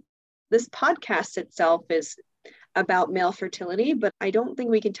question. This podcast itself is about male fertility, but I don't think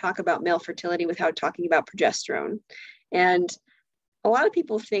we can talk about male fertility without talking about progesterone. And a lot of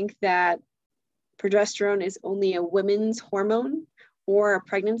people think that progesterone is only a women's hormone or a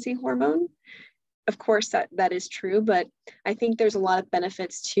pregnancy hormone. Of course, that is true, but I think there's a lot of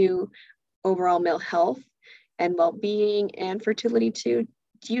benefits to overall male health and well-being and fertility too.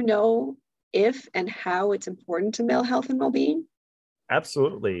 Do you know if and how it's important to male health and well-being?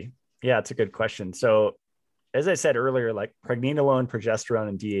 Absolutely. Yeah, it's a good question. So as I said earlier, like pregnenolone, progesterone,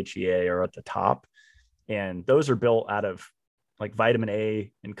 and DHEA are at the top. And those are built out of like vitamin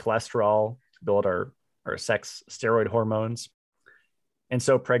A and cholesterol to build our sex steroid hormones. And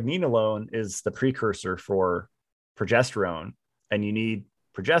so pregnenolone is the precursor for progesterone, and you need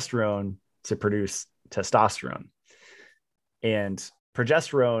progesterone to produce testosterone. And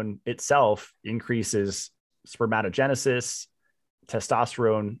progesterone itself increases spermatogenesis,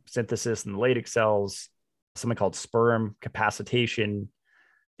 testosterone synthesis in the Leydig cells, something called sperm capacitation.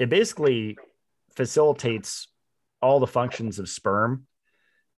 It basically facilitates all the functions of sperm.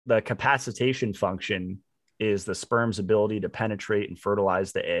 The capacitation function is the sperm's ability to penetrate and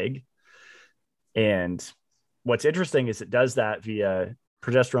fertilize the egg. And what's interesting is it does that via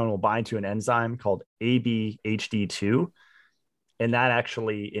progesterone will bind to an enzyme called ABHD2, and that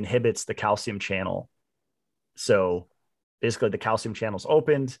actually inhibits the calcium channel. So basically the calcium channel is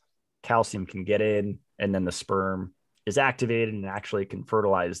opened, calcium can get in, and then the sperm is activated and actually can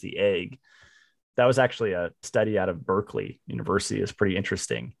fertilize the egg. That was actually a study out of Berkeley University. It's pretty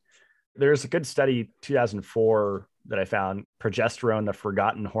interesting. There's a good study, 2004, that I found, progesterone, the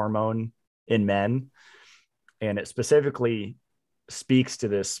forgotten hormone in men. And it specifically speaks to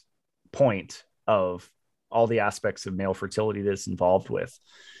this point of all the aspects of male fertility that's involved with.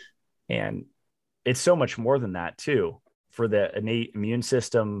 And it's so much more than that too, for the innate immune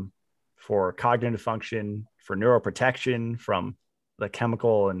system, for cognitive function, for neuroprotection from the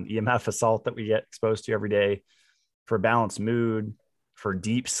chemical and EMF assault that we get exposed to every day, for balanced mood, for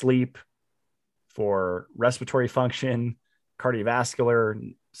deep sleep, for respiratory function,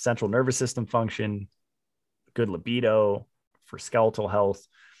 cardiovascular, central nervous system function, good libido, for skeletal health.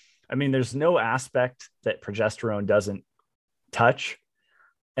 I mean, there's no aspect that progesterone doesn't touch.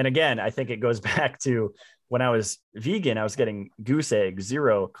 And again, I think it goes back to when I was vegan, I was getting goose egg,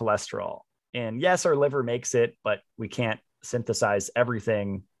 0 cholesterol. And yes, our liver makes it, but we can't synthesize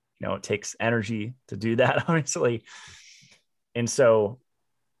everything. You know, it takes energy to do that, obviously. And so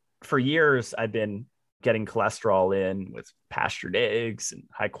for years, I've been getting cholesterol in with pastured eggs and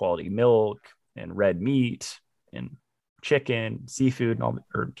high quality milk and red meat and chicken, seafood, and all,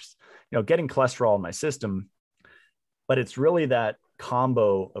 or just, you know, getting cholesterol in my system. But it's really that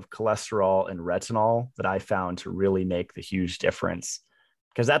combo of cholesterol and retinol that I found to really make the huge difference,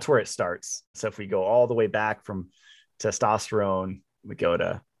 because that's where it starts. So if we go all the way back from testosterone, we go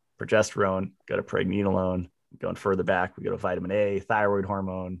to progesterone, go to pregnenolone, going further back, we go to vitamin A, thyroid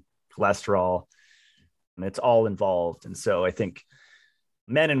hormone, cholesterol, and it's all involved. And so I think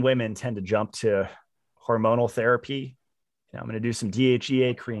men and women tend to jump to hormonal therapy. You know, I'm going to do some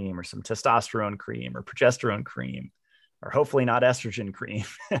DHEA cream or some testosterone cream or progesterone cream, or hopefully not estrogen cream,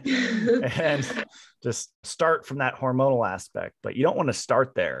 and just start from that hormonal aspect. But you don't want to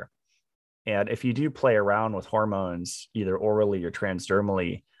start there. And if you do play around with hormones, either orally or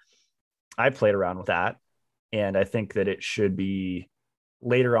transdermally, I played around with that. And I think that it should be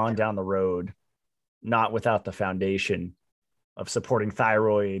later on down the road, not without the foundation of supporting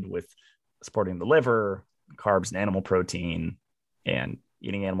thyroid, with supporting the liver, carbs and animal protein, and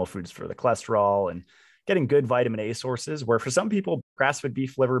eating animal foods for the cholesterol, and getting good vitamin A sources, where for some people, grass-fed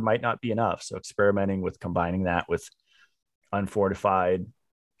beef liver might not be enough. So experimenting with combining that with unfortified,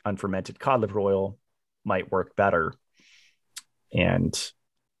 unfermented cod liver oil might work better. And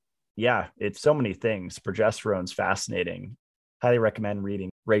yeah, it's so many things. Progesterone's fascinating. Highly recommend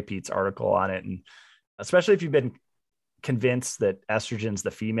reading Ray Peat's article on it. And especially if you've been convinced that estrogen's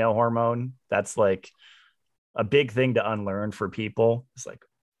the female hormone, that's like a big thing to unlearn for people. It's like,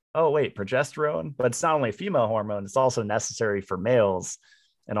 oh, wait, progesterone, but it's not only a female hormone, it's also necessary for males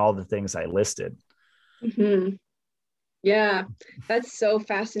and all the things I listed. Mm-hmm. Yeah, that's so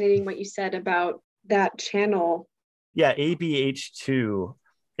fascinating what you said about that channel. Yeah, ABH2,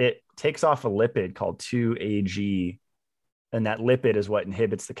 it takes off a lipid called 2AG, and that lipid is what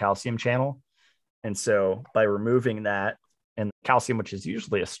inhibits the calcium channel. And so by removing that, and calcium, which is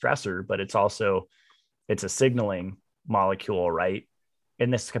usually a stressor, but it's a signaling molecule, right? In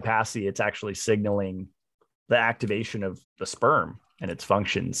this capacity, it's actually signaling the activation of the sperm and its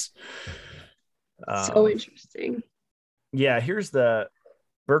functions. So interesting. Yeah, here's the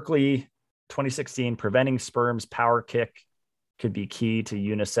Berkeley 2016, preventing sperm's power kick could be key to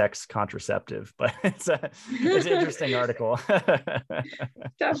unisex contraceptive. But it's an interesting article.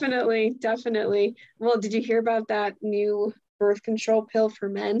 Definitely. Well, did you hear about that new birth control pill for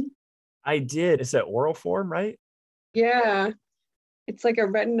men? I did. It's an oral form, right? Yeah. It's like a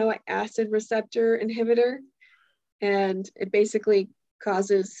retinoic acid receptor inhibitor, and it basically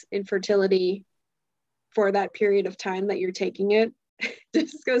causes infertility for that period of time that you're taking it.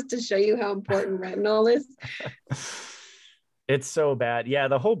 Just goes to show you how important retinol is. It's so bad. Yeah,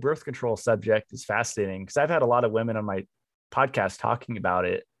 the whole birth control subject is fascinating, because I've had a lot of women on my podcast talking about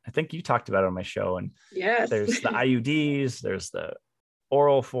it. I think you talked about it on my show. And yes, there's the IUDs, there's the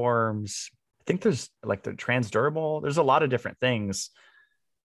oral forms. I think there's like the transdermal. There's a lot of different things.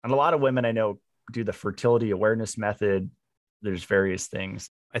 And a lot of women I know do the fertility awareness method. There's various things.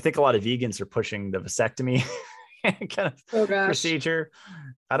 I think a lot of vegans are pushing the vasectomy kind of procedure.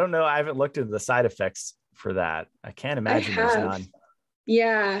 I don't know. I haven't looked into the side effects for that. I can't imagine there's none.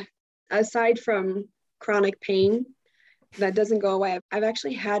 Yeah. Aside from chronic pain that doesn't go away, I've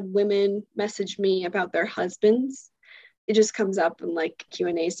actually had women message me about their husbands. It just comes up in like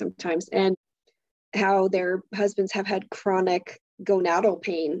Q&A sometimes, and how their husbands have had chronic gonadal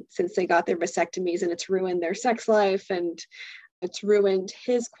pain since they got their vasectomies, and it's ruined their sex life, and it's ruined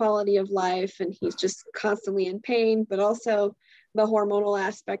his quality of life, and he's just constantly in pain. But also the hormonal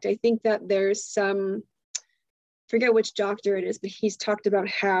aspect, I think that there's some, forget which doctor it is, but he's talked about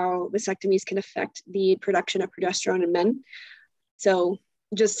how vasectomies can affect the production of progesterone in men. So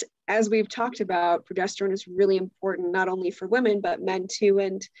just as we've talked about, progesterone is really important, not only for women, but men too.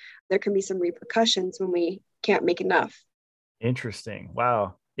 And there can be some repercussions when we can't make enough. Interesting.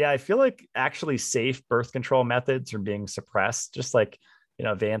 Wow. Yeah, I feel like actually safe birth control methods are being suppressed, just like, you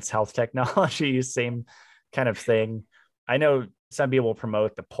know, advanced health technologies, same kind of thing. I know some people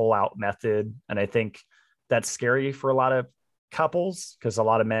promote the pull-out method, and I think that's scary for a lot of couples because a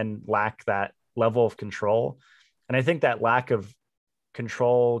lot of men lack that level of control. And I think that lack of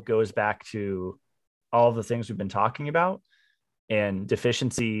control goes back to all of the things we've been talking about, and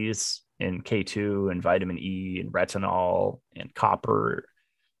deficiencies in K2 and vitamin E and retinol and copper,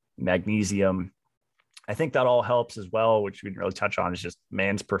 magnesium. I think that all helps as well, which we didn't really touch on, is just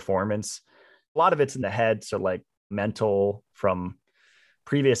man's performance. A lot of it's in the head. So like mental, from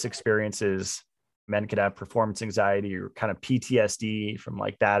previous experiences, men could have performance anxiety or kind of PTSD from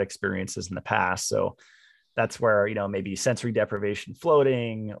like bad experiences in the past. So that's where, maybe sensory deprivation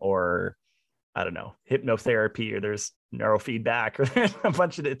floating, or I don't know, hypnotherapy, or there's neurofeedback, or there's a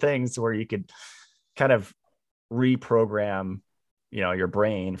bunch of things where you could kind of reprogram, your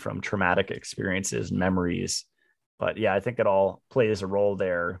brain from traumatic experiences and memories. But yeah, I think it all plays a role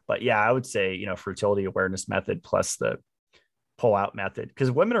there. But yeah, I would say, fertility awareness method plus the pull out method, because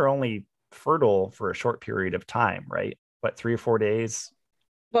women are only fertile for a short period of time, right? But 3 or 4 days.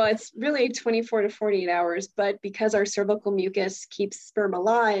 Well, it's really 24 to 48 hours, but because our cervical mucus keeps sperm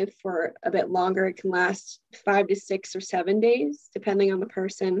alive for a bit longer, it can last 5 to 6 or 7 days, depending on the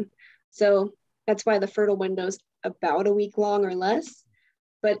person. So that's why the fertile window is about a week long or less.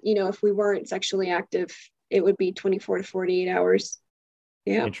 But, if we weren't sexually active, it would be 24 to 48 hours.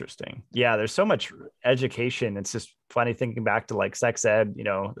 Yeah. Interesting. Yeah. There's so much education. It's just funny thinking back to like sex ed,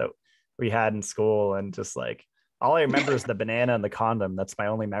 that we had in school, and just like, all I remember is the banana and the condom. That's my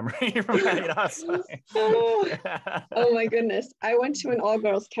only memory from Oh my goodness. I went to an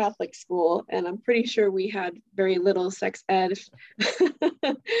all-girls Catholic school, and I'm pretty sure we had very little sex ed.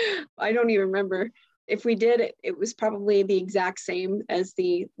 I don't even remember. If we did, it was probably the exact same as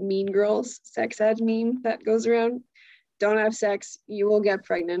the Mean Girls sex ed meme that goes around. Don't have sex, you will get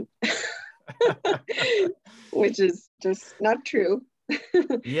pregnant. Which is just not true.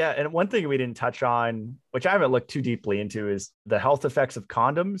 Yeah. And one thing we didn't touch on, which I haven't looked too deeply into, is the health effects of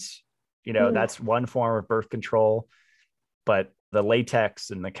condoms. That's one form of birth control, but the latex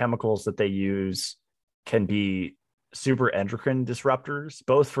and the chemicals that they use can be super endocrine disruptors,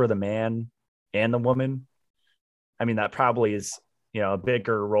 both for the man and the woman. I mean, that probably is, a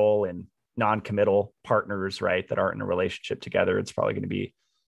bigger role in non-committal partners, right, that aren't in a relationship together. It's probably going to be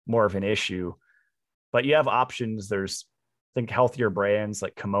more of an issue, but you have options. There's, I think, healthier brands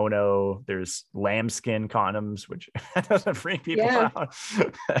like Kimono. There's lambskin condoms, which doesn't freak people out.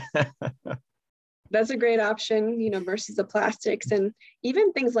 That's a great option, versus the plastics. And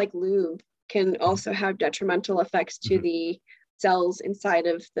even things like lube can also have detrimental effects to the cells inside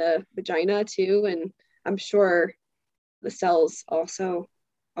of the vagina too. And I'm sure the cells also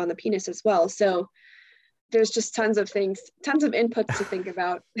on the penis as well. So there's just tons of inputs to think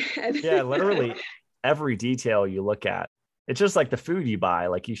about. Yeah, literally every detail you look at. It's just like the food you buy.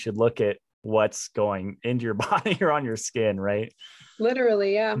 Like, you should look at what's going into your body or on your skin, right?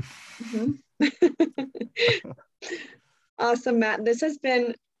 Literally, yeah. Awesome, Matt. This has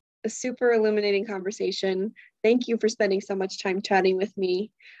been a super illuminating conversation. Thank you for spending so much time chatting with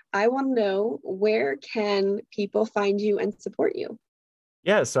me. I want to know, where can people find you and support you?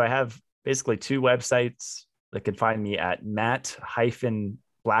 Yeah, so I have basically 2 websites that can find me at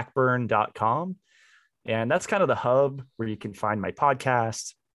matt-blackburn.com. And that's kind of the hub where you can find my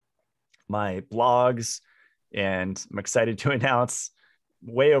podcast, my blogs, and I'm excited to announce,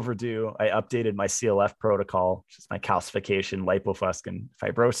 way overdue, I updated my CLF protocol, which is my calcification, lipofuscin,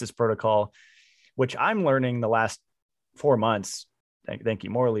 fibrosis protocol, which I'm learning the last 4 months, thank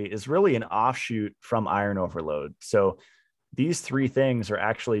you, Morley, is really an offshoot from iron overload. So these 3 things are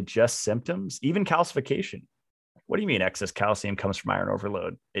actually just symptoms, even calcification. What do you mean excess calcium comes from iron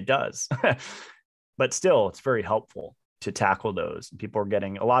overload? It does. But still, it's very helpful to tackle those. People are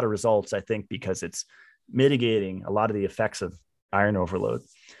getting a lot of results, I think, because it's mitigating a lot of the effects of iron overload.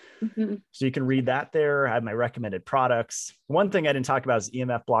 So you can read that there. I have my recommended products. One thing I didn't talk about is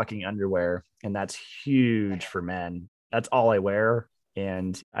EMF blocking underwear, and that's huge for men. That's all I wear.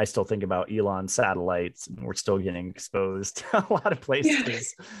 And I still think about Elon satellites, and we're still getting exposed to a lot of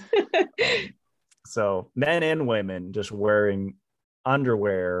places. So men and women just wearing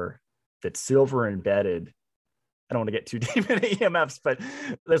underwear that's silver embedded. I don't want to get too deep into EMFs, but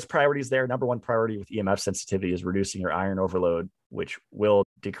there's priorities there. Number one priority with EMF sensitivity is reducing your iron overload, which will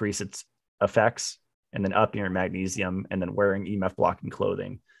decrease its effects, and then upping your magnesium, and then wearing EMF blocking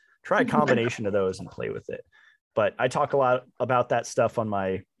clothing. Try a combination of those and play with it. But I talk a lot about that stuff on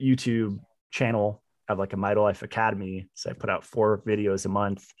my YouTube channel. I have like a Mito Life Academy. So I put out 4 videos a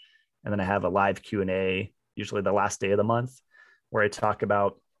month, and then I have a live Q&A, usually the last day of the month, where I talk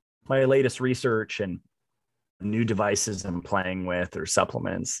about my latest research and new devices I'm playing with, or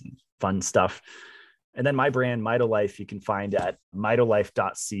supplements and fun stuff. And then my brand, Mito Life, you can find at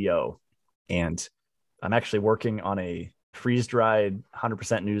mitolife.co. And I'm actually working on a freeze-dried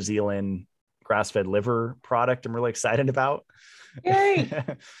 100% New Zealand grass-fed liver product I'm really excited about. Yay!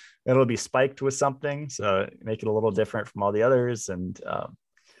 It'll be spiked with something, so make it a little different from all the others. And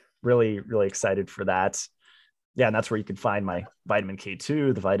really, really excited for that. Yeah, and that's where you can find my vitamin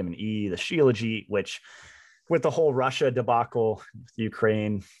K2, the vitamin E, the Shilajit, which with the whole Russia debacle,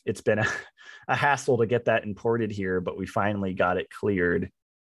 Ukraine, it's been a hassle to get that imported here, but we finally got it cleared.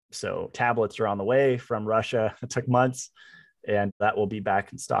 So tablets are on the way from Russia. It took months, and that will be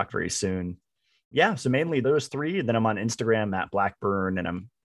back in stock very soon. Yeah, so mainly those three. And then I'm on Instagram, Matt Blackburn, and I'm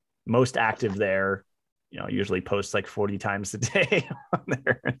most active there. Usually post like 40 times a day on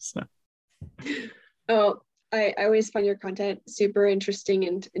there. So. Oh, I always find your content super interesting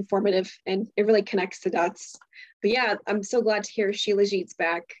and informative, and it really connects the dots. But yeah, I'm so glad to hear Shilajit's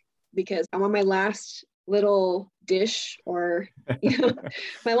back, because I'm on my last little dish, or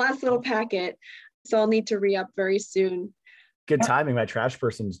my last little packet. So I'll need to re-up very soon. Good timing. My trash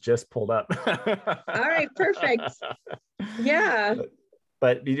person's just pulled up. All right, perfect. Yeah.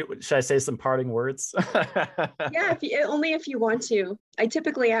 But should I say some parting words? Yeah, only if you want to. I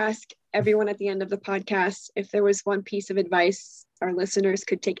typically ask everyone at the end of the podcast, if there was one piece of advice our listeners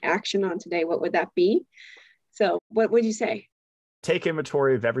could take action on today, what would that be? So what would you say? Take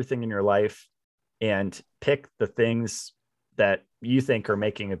inventory of everything in your life and pick the things that you think are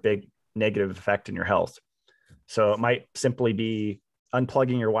making a big negative effect in your health. So it might simply be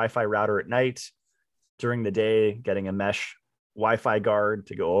unplugging your Wi-Fi router at night, during the day, getting a mesh Wi-Fi guard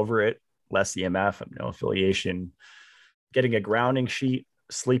to go over it, less EMF, no affiliation, getting a grounding sheet,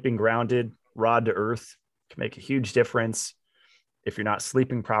 sleeping grounded, rod to earth can make a huge difference. If you're not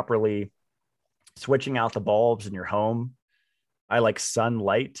sleeping properly, switching out the bulbs in your home. I like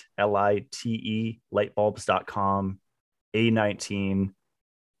Sunlight, Lite, lightbulbs.com, A19,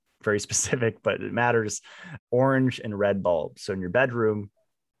 very specific, but it matters. Orange and red bulbs. So in your bedroom,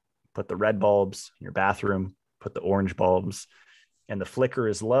 put the red bulbs. In your bathroom, put the orange bulbs. And the flicker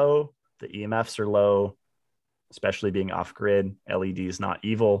is low. The EMFs are low, especially being off grid. LED is not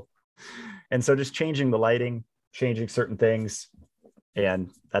evil. And so just changing the lighting, changing certain things. And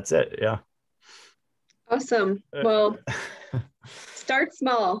that's it. Yeah. Awesome. Well, start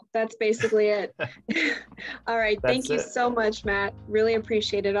small. That's basically it. All right. Thank you so much, Matt. Really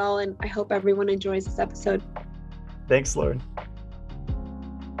appreciate it all. And I hope everyone enjoys this episode. Thanks, Lauren.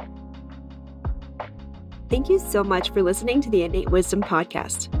 Thank you so much for listening to the Innate Wisdom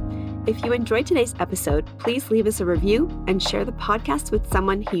podcast. If you enjoyed today's episode, please leave us a review and share the podcast with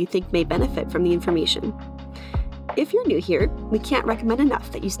someone who you think may benefit from the information. If you're new here, we can't recommend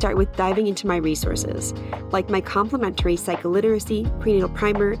enough that you start with diving into my resources, like my complimentary psycholiteracy, prenatal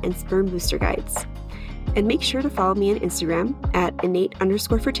primer, and sperm booster guides. And make sure to follow me on Instagram at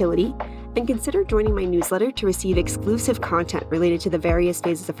innate_fertility, and consider joining my newsletter to receive exclusive content related to the various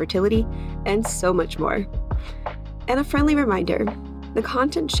phases of fertility and so much more. And a friendly reminder, the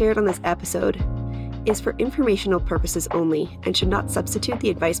content shared on this episode is for informational purposes only and should not substitute the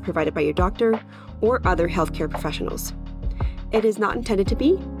advice provided by your doctor or other healthcare professionals. It is not intended to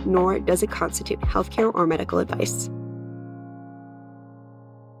be, nor does it constitute healthcare or medical advice.